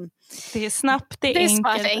det är snabbt, det är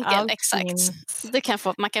enkelt, exakt.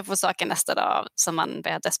 Man kan få saker nästa dag som man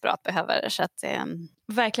desperat behöver. Så att,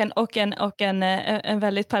 verkligen, och en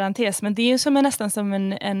väldigt parentes, men det är ju nästan som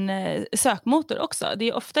en sökmotor också. Det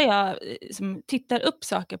är ofta jag som tittar upp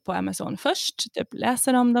saker på Amazon först, typ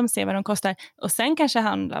läser om dem, ser vad de kostar och sen kanske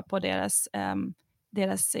handlar på deras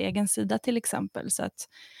egen sida till exempel. Så att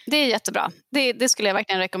det är jättebra. Det skulle jag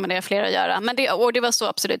verkligen rekommendera fler att göra. Men det var så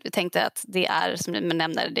absolut vi tänkte att det är, som du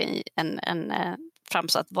nämner, det är en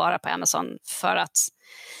framsatt vara på Amazon för att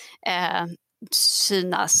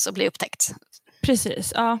synas och bli upptäckt.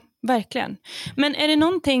 Precis, ja, verkligen. Men är det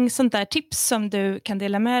någonting sånt där tips som du kan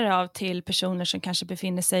dela med dig av till personer som kanske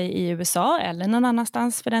befinner sig i USA eller någon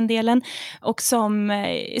annanstans för den delen och som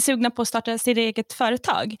är sugna på att starta sitt eget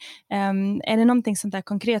företag? Är det någonting sånt där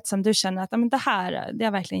konkret som du känner att det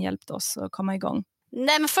har verkligen hjälpt oss att komma igång?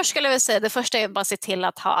 Nej, men först skulle jag vilja säga det första är bara se till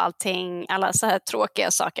att ha alla så här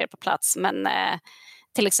tråkiga saker på plats, men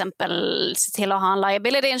till exempel se till att ha en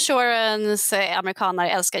liability insurance. Amerikaner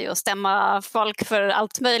älskar ju att stämma folk för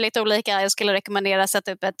allt möjligt olika. Jag skulle rekommendera att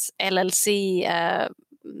sätta upp ett LLC,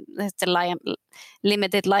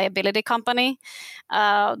 Limited Liability Company.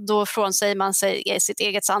 Då frånsäger man sig sitt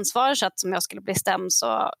eget ansvar, så att om jag skulle bli stämd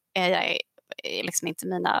så är jag liksom inte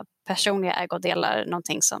mina personliga ägodelar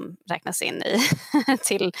någonting som räknas in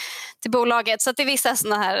till bolaget. Så att det är vissa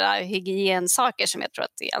sådana här hygiensaker som jag tror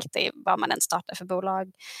att det alltid vad man än startar för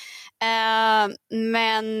bolag.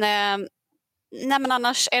 Men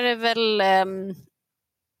annars är det väl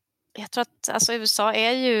jag tror att USA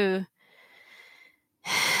är ju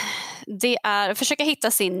det är försöka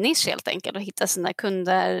hitta sin nisch helt enkelt och hitta sina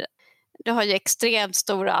kunder. Du har ju extremt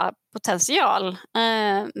stora potential,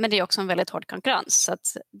 men det är också en väldigt hård konkurrens. Så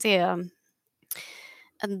att det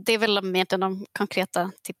är väl egentligen de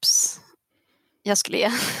konkreta tips jag skulle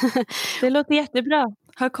ge. Det låter jättebra.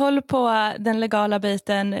 Ha koll på den legala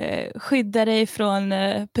biten, skydda dig från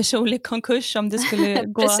personlig konkurs om det skulle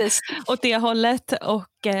gå åt det hållet och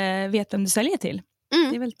vet vem du säljer till.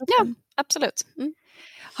 Det är väl toppen. Ja, absolut.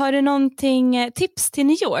 Har du någonting tips till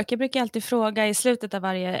New York? Jag brukar alltid fråga i slutet av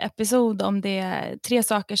varje episod om det är 3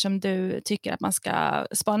 saker som du tycker att man ska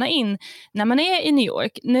spana in när man är i New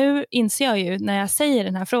York. Nu inser jag ju när jag säger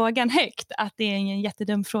den här frågan högt att det är en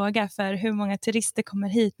jättedum fråga, för hur många turister kommer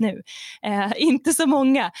hit nu? Inte så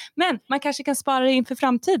många, men man kanske kan spara det inför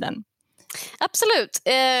framtiden. Absolut.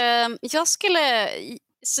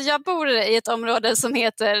 Jag bor i ett område som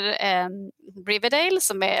heter Riverdale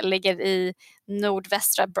som ligger i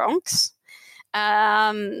nordvästra Bronx.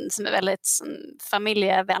 Som är väldigt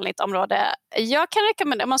familjevänligt område. Jag kan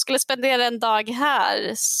rekommendera, om man skulle spendera en dag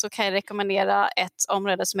här så kan jag rekommendera ett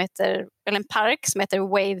område som heter, eller en park som heter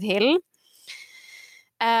Wave Hill.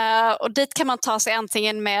 Och dit kan man ta sig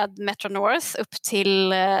antingen med Metro North upp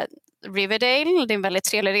till Riverdale. Det är en väldigt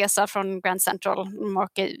trevlig resa från Grand Central. Man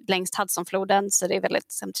åker längs Hudsonfloden så det är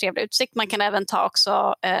väldigt trevlig utsikt. Man kan även ta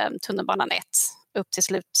också tunnelbanan 1 upp till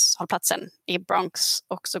sluthållplatsen i Bronx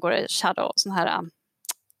och så går det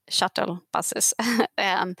shuttle buses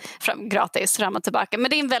gratis fram och tillbaka.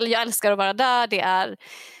 Men det är jag älskar att vara där. Det är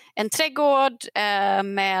en trädgård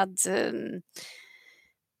med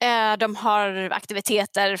de har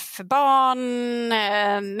aktiviteter för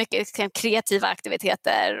barn, mycket kreativa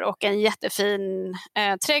aktiviteter och en jättefin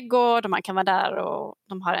trädgård. Och man kan vara där och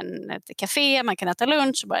de har ett café, man kan äta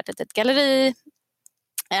lunch och bara ett litet galleri.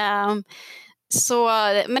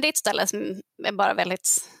 Men det är ett ställe som är bara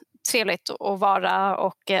väldigt trevligt att vara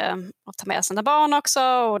och ta med sina barn också.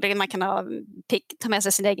 Och man kan ta med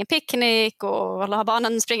sig sin egen picknick och ha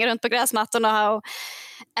barnen springa runt på gräsmattorna.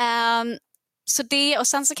 Så det, och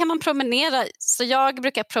sen så kan man promenera. Så jag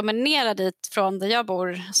brukar promenera dit från där jag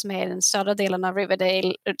bor, som är den södra delen av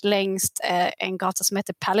Riverdale, längs en gata som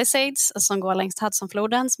heter Palisades som går längs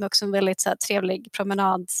Hudsonfloden, som är också en väldigt trevlig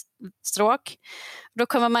promenadstråk. Då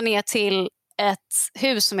kommer man ner till ett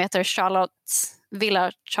hus som heter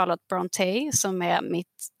Villa Charlotte Bronte, som är mitt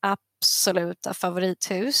absoluta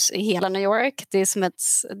favorithus i hela New York. Det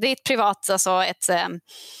är det är ett privat, alltså ett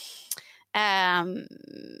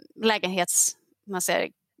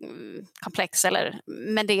komplex,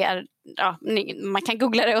 men det är, man kan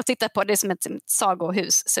googla det och titta på det som ett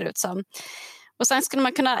sagohus ser ut som. Och sen skulle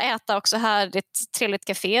man kunna äta också här. Det är ett trevligt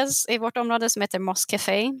café i vårt område som heter Moss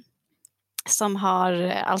Café, som har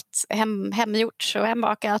allt hemgjort och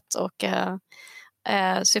hembakat och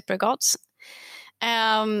supergott.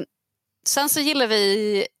 Sen så gillar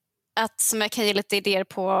vi som jag kan ge lite idéer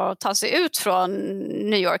på att ta sig ut från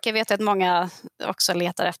New York. Jag vet att många också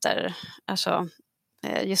letar efter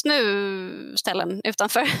just nu ställen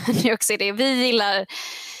utanför New York City. Vi gillar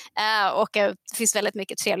och det finns väldigt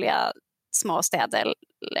mycket trevliga små städer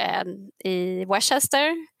i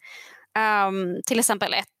Westchester. Till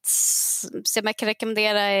exempel som jag kan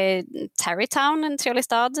rekommendera är Tarrytown, en trevlig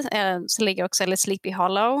stad. Så ligger också Sleepy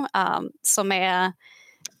Hollow som är,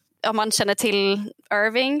 om man känner till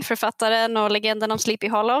Irving, författaren och legenden om Sleepy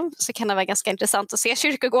Hollow, så kan det vara ganska intressant att se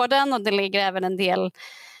kyrkogården, och det ligger även en del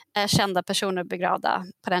kända personer begravda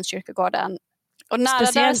på den kyrkogården. Och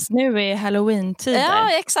speciellt nu i Halloween-tider.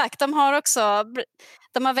 Ja, exakt. De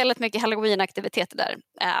har väldigt mycket Halloween-aktiviteter där.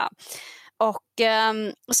 Och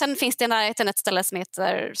sen finns det i närheten ett ställe som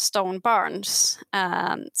heter Stone Barns,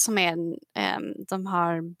 som är de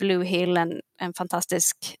har Blue Hill, en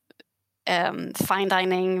fantastisk fine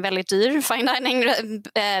dining, väldigt dyr fine dining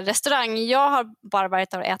restaurang. Jag har bara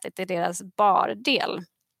varit där och ätit i deras bardel,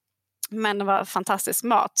 men det var fantastisk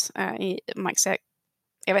mat.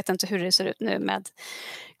 Jag vet inte hur det ser ut nu med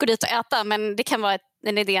gå dit och äta, men det kan vara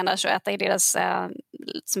en idé annars att äta i deras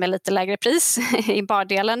som är lite lägre pris i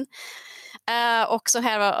bardelen. Och så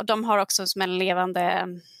här, de har också som en levande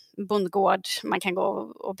bondgård. Man kan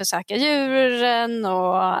gå och besöka djuren,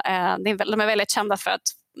 och de är väldigt kända för att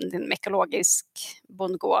det är en ekologisk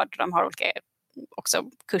bondgård. De har olika också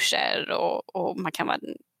kurser och man kan vara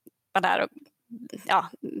där och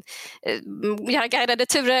göra guidade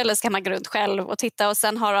turer, eller så kan man gå runt själv och titta. Och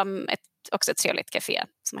sen har de också ett trevligt café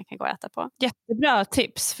som man kan gå och äta på. Jättebra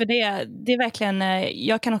tips, för det är verkligen,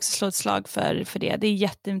 jag kan också slå ett slag för det. Det är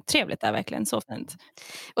jättetrevligt, det är verkligen så fint.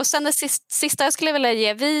 Och sen det sista jag skulle vilja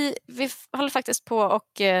ge, vi håller faktiskt på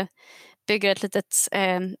och bygger ett litet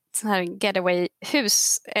sån här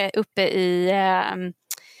getaway-hus uppe i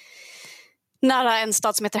nära en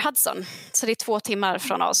stad som heter Hudson. Så det är 2 timmar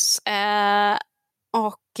från oss.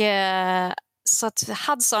 Så att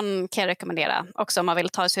Hudson kan jag rekommendera också om man vill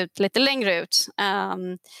ta sig ut lite längre ut.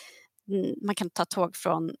 Man kan ta tåg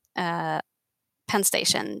från Penn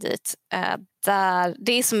Station dit. Där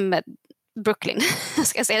det är som Brooklyn,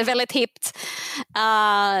 ska jag säga. Det är väldigt hippt.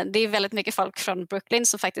 Det är väldigt mycket folk från Brooklyn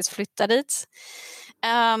som faktiskt flyttar dit.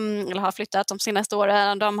 Eller har flyttat de senaste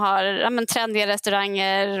åren. De har trendiga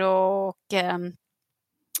restauranger och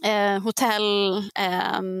hotell.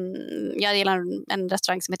 Jag gillar en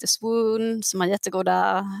restaurang som heter Swoon som har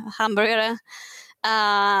jättegoda hamburgare.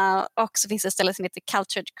 Och så finns det ett ställe som heter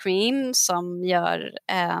Cultured Cream som gör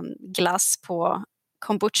glass på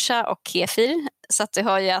kombucha och kefir. Så att du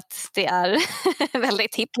hör ju att det är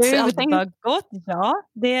väldigt hippt. Gud vad gott, ja.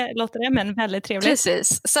 Det låter det, men väldigt trevligt.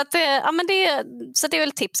 Precis. Så att det är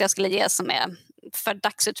väl tips jag skulle ge som är för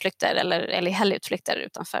dagsutflykter eller helgutflykter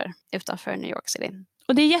utanför New York City.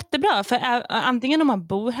 Och det är jättebra, för antingen om man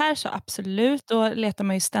bor här så absolut, då letar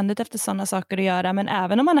man ju ständigt efter sådana saker att göra, men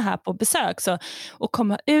även om man är här på besök så att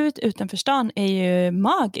komma ut utanför stan är ju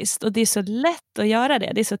magiskt och det är så lätt att göra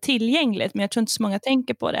det. Det är så tillgängligt, men jag tror inte så många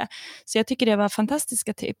tänker på det. Så jag tycker det var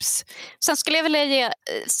fantastiska tips. Sen skulle jag vilja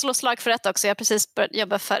slå slag för ett också. Jag har precis börjat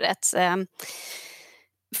jobba för ett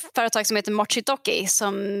företag som heter Mochidoki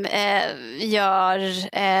som gör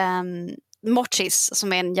mochis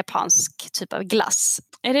som är en japansk typ av glass.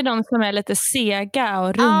 Är det de som är lite sega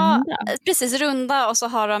och runda? Ja, precis, runda, och så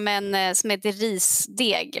har de en som heter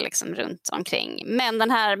risdeg liksom runt omkring. Men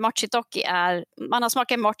den här mochidoki man har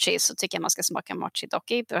smakat mochi så tycker jag man ska smaka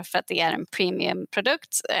mochidoki för att det är en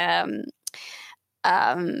premiumprodukt.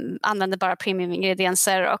 Använder bara premium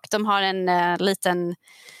ingredienser och de har en liten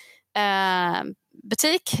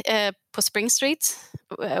butik på Spring Street,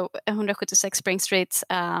 176 Spring Street,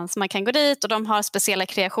 så man kan gå dit och de har speciella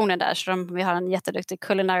kreationer där, så vi har en jätteduktig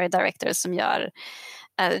culinary director som gör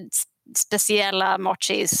speciella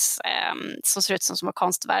mochis som ser ut som små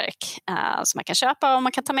konstverk som man kan köpa och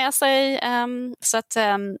man kan ta med sig. Så att,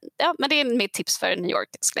 men det är mitt tips för New York,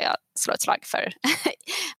 skulle jag slå ett slag för.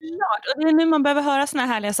 Och det är nu man behöver höra såna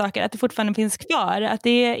här härliga saker, att det fortfarande finns kvar, att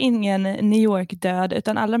det är ingen New York-död,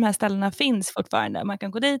 utan alla de här ställena finns fortfarande. Man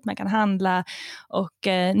kan gå dit, man kan handla och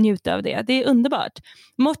njuta av det. Det är underbart.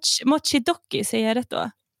 Mochidoki, säger jag rätt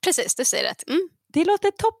då? Precis, du säger rätt. Det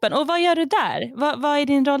låter toppen. Och vad gör du där? Vad är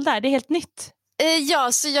din roll där? Det är helt nytt.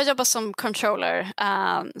 Ja, så jag jobbar som controller.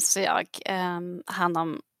 Så jag har hand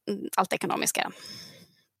om allt ekonomiska.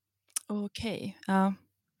 Okej, ja.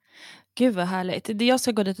 Gud vad härligt. Jag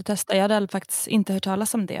ska gå dit och testa. Jag hade faktiskt inte hört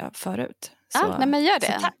talas om det förut. Ja, nej, men gör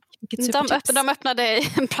det. Tack. De öppnade,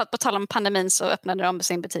 på tal om pandemin, så öppnade de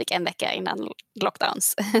sin butik en vecka innan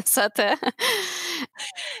lockdowns. Så att,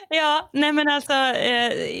 ja, nej men alltså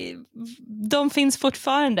de finns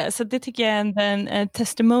fortfarande, så det tycker jag är en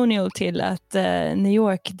testimonial till att New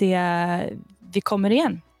York, vi kommer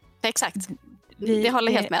igen. Exakt, vi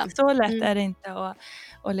håller helt med. Så lätt är det inte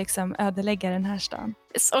att liksom ödelägga den här stan.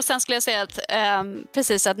 Och sen skulle jag säga att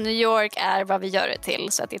precis, att New York är vad vi gör det till,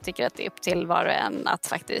 så att jag tycker att det är upp till var och en att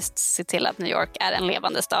faktiskt se till att New York är en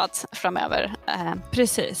levande stad framöver.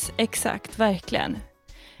 Precis, exakt, verkligen.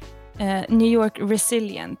 New York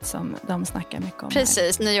resilient som de snackar mycket om.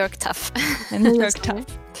 Precis, här. New York tough. New York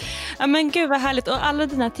tough. Ja, men gud vad härligt, och alla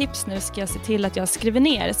dina tips nu ska jag se till att jag skriver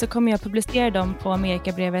ner, så kommer jag publicera dem på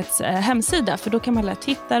Amerikabrevets hemsida, för då kan man lätt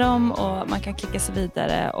hitta dem och man kan klicka sig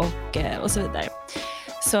vidare och så vidare.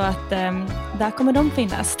 Så att där kommer de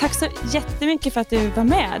finnas. Tack så jättemycket för att du var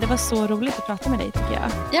med. Det var så roligt att prata med dig, tycker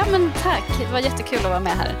jag. Ja, men tack. Det var jättekul att vara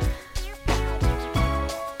med här.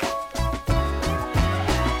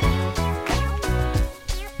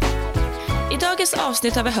 I dagens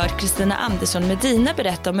avsnitt har vi hört Kristina Andersson Medina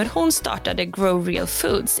berätta om hur hon startade Grow Real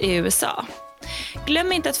Foods i USA.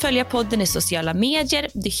 Glöm inte att följa podden i sociala medier.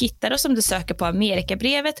 Du hittar oss om du söker på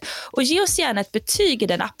Amerikabrevet, och ge oss gärna ett betyg i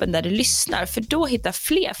den appen där du lyssnar, för då hittar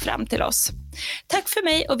fler fram till oss. Tack för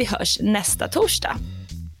mig, och vi hörs nästa torsdag.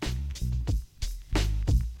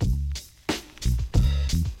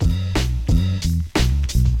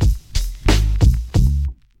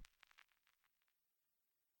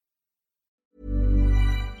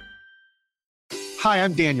 Hi,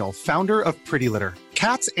 I'm Daniel, founder of Pretty Litter.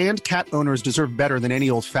 Cats and cat owners deserve better than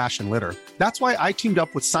any old-fashioned litter. That's why I teamed up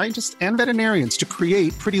with scientists and veterinarians to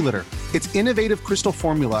create Pretty Litter. Its innovative crystal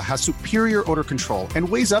formula has superior odor control and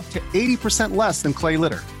weighs up to 80% less than clay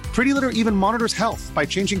litter. Pretty Litter even monitors health by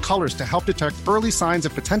changing colors to help detect early signs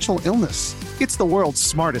of potential illness. It's the world's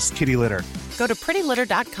smartest kitty litter. Go to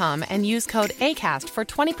prettylitter.com and use code ACAST for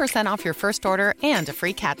 20% off your first order and a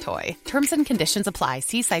free cat toy. Terms and conditions apply.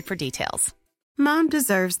 See site for details. Mom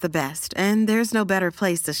deserves the best, and there's no better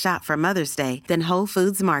place to shop for Mother's Day than Whole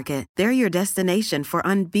Foods Market. They're your destination for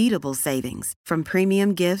unbeatable savings, from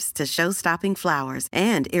premium gifts to show-stopping flowers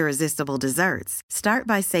and irresistible desserts. Start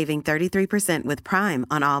by saving 33% with Prime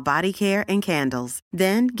on all body care and candles.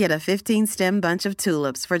 Then get a 15-stem bunch of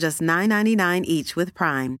tulips for just $9.99 each with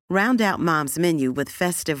Prime. Round out Mom's menu with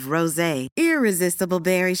festive rosé, irresistible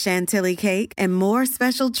berry chantilly cake, and more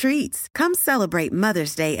special treats. Come celebrate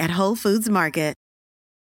Mother's Day at Whole Foods Market.